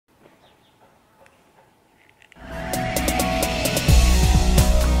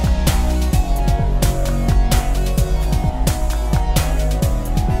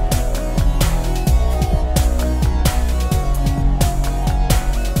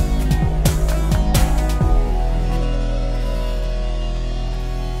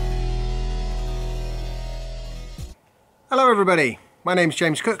everybody, my name's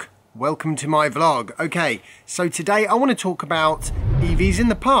James Cook. Welcome to my vlog. Okay, so today I want to talk about EVs in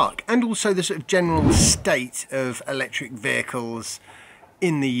the park and also the sort of general state of electric vehicles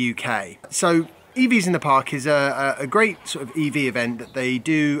in the UK. So EVs in the Park is a great sort of EV event that they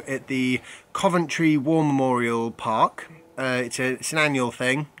do at the Coventry War Memorial Park. It's an annual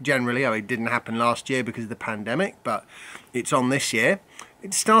thing, generally. I mean, it didn't happen last year because of the pandemic, but it's on this year.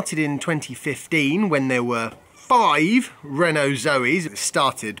 It started in 2015 when there were 5 Renault Zoes. It was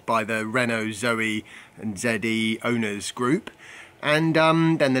started by the Renault Zoe and ZE owners group. And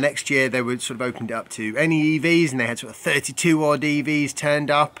then the next year they were sort of opened it up to any EVs, and they had sort of 32 odd EVs turned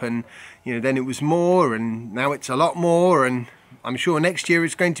up, and you know, then it was more, and now it's a lot more, and I'm sure next year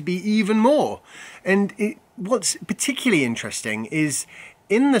it's going to be even more. And what's particularly interesting is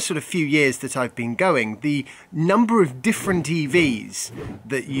in the sort of few years that I've been going, the number of different EVs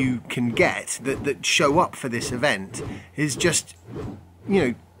that you can get that show up for this event is just, you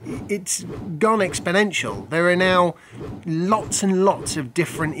know, it's gone exponential. There are now lots and lots of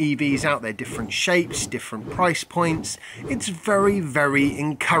different EVs out there, different shapes, different price points. It's very, very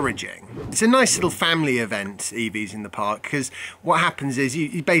encouraging. It's a nice little family event, EVs in the Park, because what happens is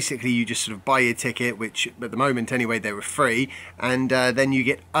you basically just sort of buy your ticket, which at the moment anyway they were free, and then you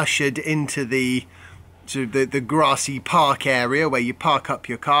get ushered into the grassy park area where you park up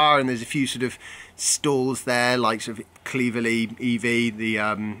your car, and there's a few sort of stalls there, like sort of Cleverly EV,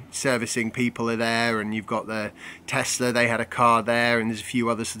 the servicing people are there, and you've got the Tesla, they had a car there, and there's a few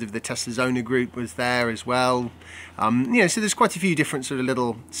other sort of, the Tesla's owner group was there as well. You know, so there's quite a few different sort of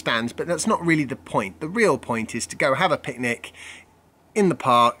little stands, but that's not really the point. The real point is to go have a picnic in the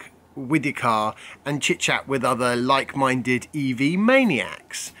park with your car and chit chat with other like-minded EV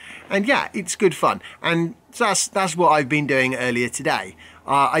maniacs. And yeah, it's good fun. And that's what I've been doing earlier today.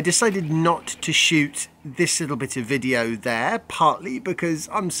 I decided not to shoot this little bit of video there, partly because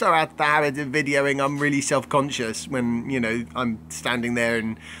I'm so out of the habit of videoing, I'm really self-conscious when, you know, I'm standing there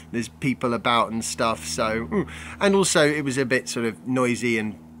and there's people about and stuff, so... And also it was a bit sort of noisy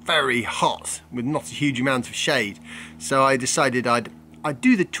and very hot with not a huge amount of shade, so I decided I'd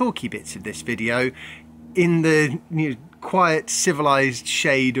do the talky bits of this video in the, you know, quiet, civilized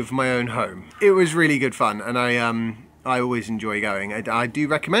shade of my own home. It was really good fun, and I always enjoy going. I do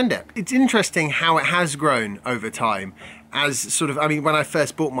recommend it. It's interesting how it has grown over time. As sort of, I mean, when I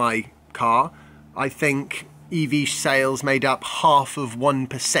first bought my car, I think EV sales made up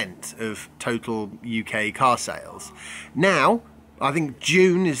 1% of total UK car sales. Now, I think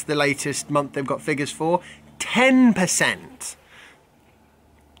June is the latest month they've got figures for, 10%.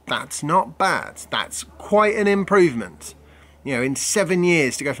 That's not bad. That's quite an improvement. You know, in 7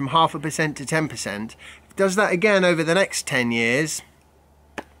 years to go from 0.5% to 10%. Does that again over the next 10 years,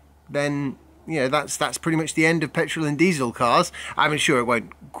 then, you know, that's pretty much the end of petrol and diesel cars. I'm sure it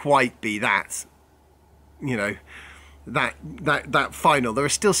won't quite be that, you know, that final. There are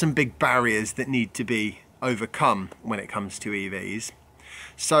still some big barriers that need to be overcome when it comes to EVs.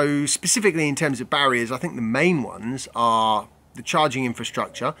 So specifically in terms of barriers, I think the main ones are the charging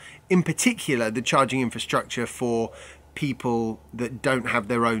infrastructure, in particular the charging infrastructure for people that don't have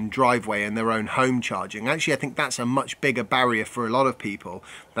their own driveway and their own home charging. Actually, I think that's a much bigger barrier for a lot of people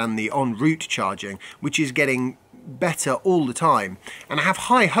than the en route charging, which is getting better all the time. And I have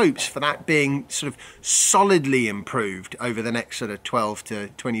high hopes for that being sort of solidly improved over the next sort of 12 to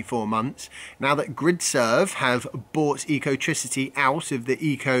 24 months. Now that GridServe have bought Ecotricity out of the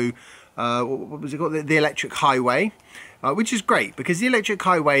what was it called? The electric highway, which is great because the electric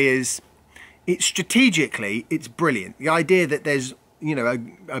highway is, strategically, it's brilliant. The idea that there's, you know,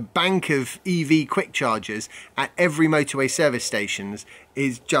 a bank of EV quick chargers at every motorway service stations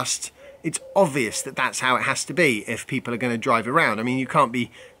is just, it's obvious that that's how it has to be if people are going to drive around. I mean, you can't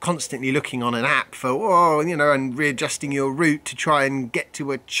be constantly looking on an app for, oh, you know, and readjusting your route to try and get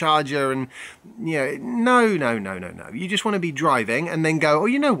to a charger and, you know, no. You just want to be driving and then go, oh,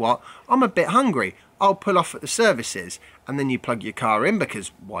 you know what, I'm a bit hungry. I'll pull off at the services, and then you plug your car in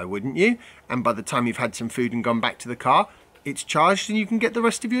because why wouldn't you? And by the time you've had some food and gone back to the car, it's charged and you can get the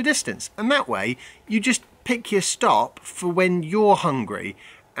rest of your distance. And that way, you just pick your stop for when you're hungry,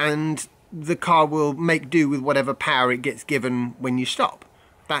 and the car will make do with whatever power it gets given when you stop.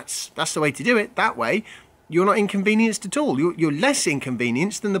 That's the way to do it. That way, you're not inconvenienced at all. You're less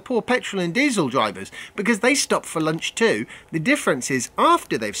inconvenienced than the poor petrol and diesel drivers because they stop for lunch too. The difference is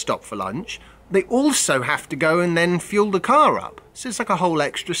after they've stopped for lunch, they also have to go and then fuel the car up. So it's like a whole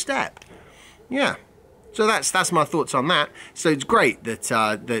extra step. Yeah. So that's my thoughts on that. So it's great that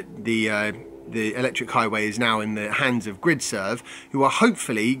the electric highway is now in the hands of GridServe, who are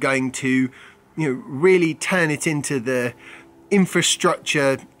hopefully going to, you know, really turn it into the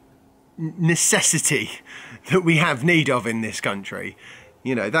infrastructure necessity that we have need of in this country.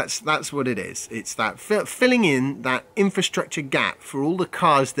 You know, that's what it is. It's that filling in that infrastructure gap for all the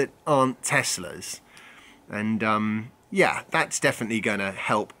cars that aren't Teslas. And yeah, that's definitely going to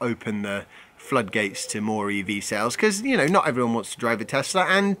help open the floodgates to more EV sales, because, you know, not everyone wants to drive a Tesla,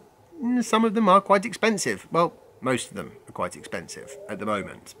 and some of them are quite expensive. Well, most of them are quite expensive at the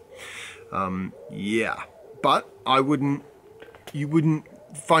moment. Yeah, but you wouldn't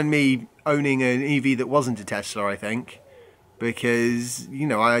find me owning an EV that wasn't a Tesla, I think, because, you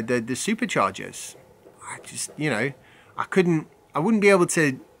know, the superchargers, I just, you know, I wouldn't be able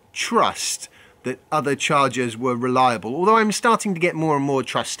to trust that other chargers were reliable, although I'm starting to get more and more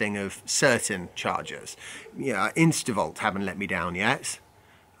trusting of certain chargers. Yeah, Instavolt haven't let me down yet,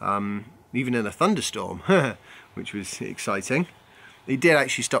 even in a thunderstorm, which was exciting. It did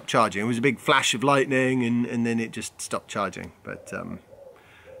actually stop charging. It was a big flash of lightning, and then it just stopped charging, but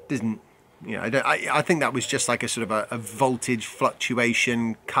didn't, you know, I think that was just like a sort of a voltage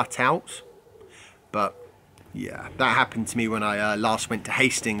fluctuation cut out. But yeah, that happened to me when I last went to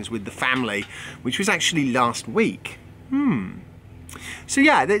Hastings with the family, which was actually last week. So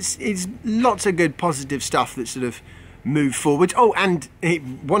yeah, it's lots of good positive stuff that sort of moved forward. Oh, and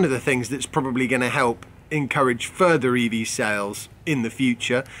one of the things that's probably going to help encourage further EV sales in the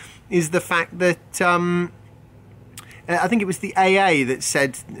future is the fact that I think it was the AA that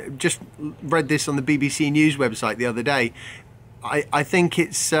said, just read this on the BBC News website the other day, I think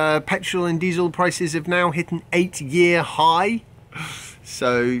it's petrol and diesel prices have now hit an 8-year high.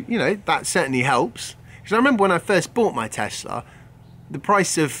 So, you know, that certainly helps. Because I remember when I first bought my Tesla, the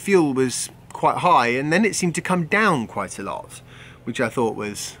price of fuel was quite high, and then it seemed to come down quite a lot, which I thought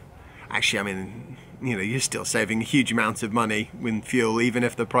was, actually, I mean, you know, you're still saving a huge amount of money with fuel, even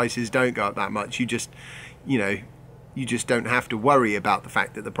if the prices don't go up that much. You just, you know, you just don't have to worry about the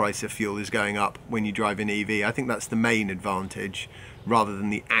fact that the price of fuel is going up when you drive an EV. I think that's the main advantage, rather than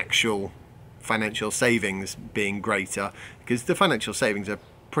the actual financial savings being greater, because the financial savings are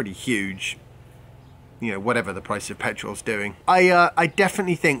pretty huge, you know, whatever the price of petrol's doing. I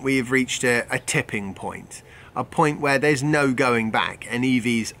definitely think we have reached a tipping point, a point where there's no going back, and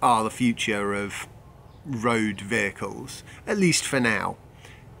EVs are the future of road vehicles, at least for now.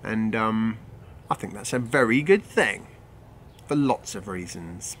 And I think that's a very good thing for lots of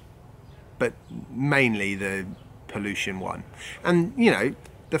reasons, but mainly the pollution one. And, you know,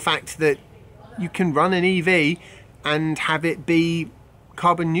 the fact that you can run an EV and have it be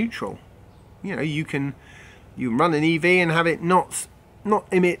carbon neutral. You know, you can run an EV and have it not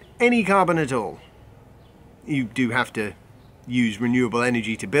emit any carbon at all. You do have to use renewable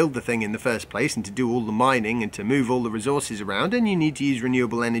energy to build the thing in the first place, and to do all the mining and to move all the resources around, and you need to use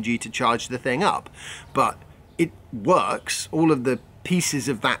renewable energy to charge the thing up. But it works. All of the pieces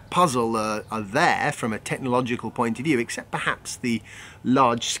of that puzzle are there from a technological point of view, except perhaps the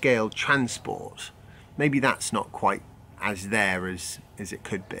large-scale transport. Maybe that's not quite as there as it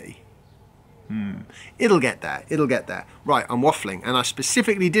could be. It'll get there, it'll get there. Right, I'm waffling, and I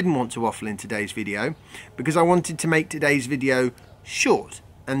specifically didn't want to waffle in today's video because I wanted to make today's video short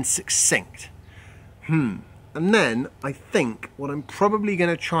and succinct. And then I think what I'm probably going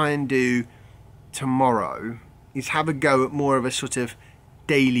to try and do tomorrow is have a go at more of a sort of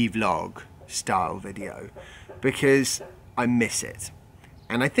daily vlog style video, because I miss it.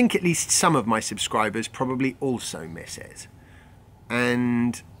 And I think at least some of my subscribers probably also miss it.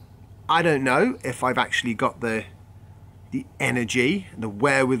 And I don't know if I've actually got the energy, the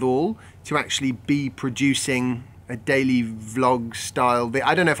wherewithal to actually be producing a daily vlog style video.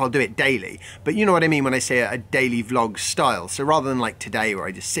 I don't know if I'll do it daily, but you know what I mean when I say a daily vlog style. So rather than like today where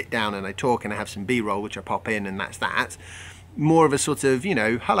I just sit down and I talk and I have some B-roll which I pop in and that's that, more of a sort of, you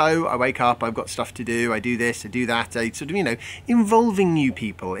know, hello, I wake up, I've got stuff to do, I do this, I do that, I sort of, you know, involving new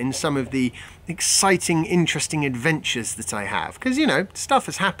people in some of the exciting, interesting adventures that I have. Because, you know, stuff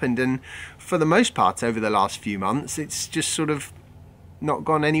has happened, and for the most part over the last few months, it's just sort of not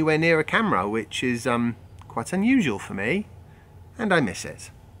gone anywhere near a camera, which is quite unusual for me, and I miss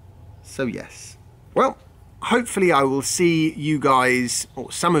it. So yes. Well, hopefully I will see you guys,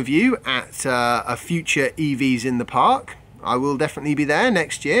 or some of you, at a future EVs in the Park. I will definitely be there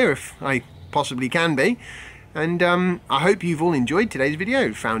next year if I possibly can be. And I hope you've all enjoyed today's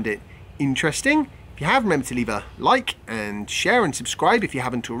video, found it interesting. If you have, remember to leave a like and share and subscribe if you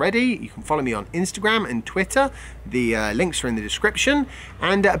haven't already. You can follow me on Instagram and Twitter. The links are in the description.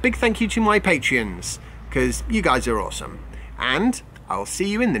 And a big thank you to my Patreons, because you guys are awesome. And I'll see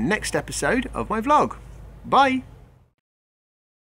you in the next episode of my vlog. Bye!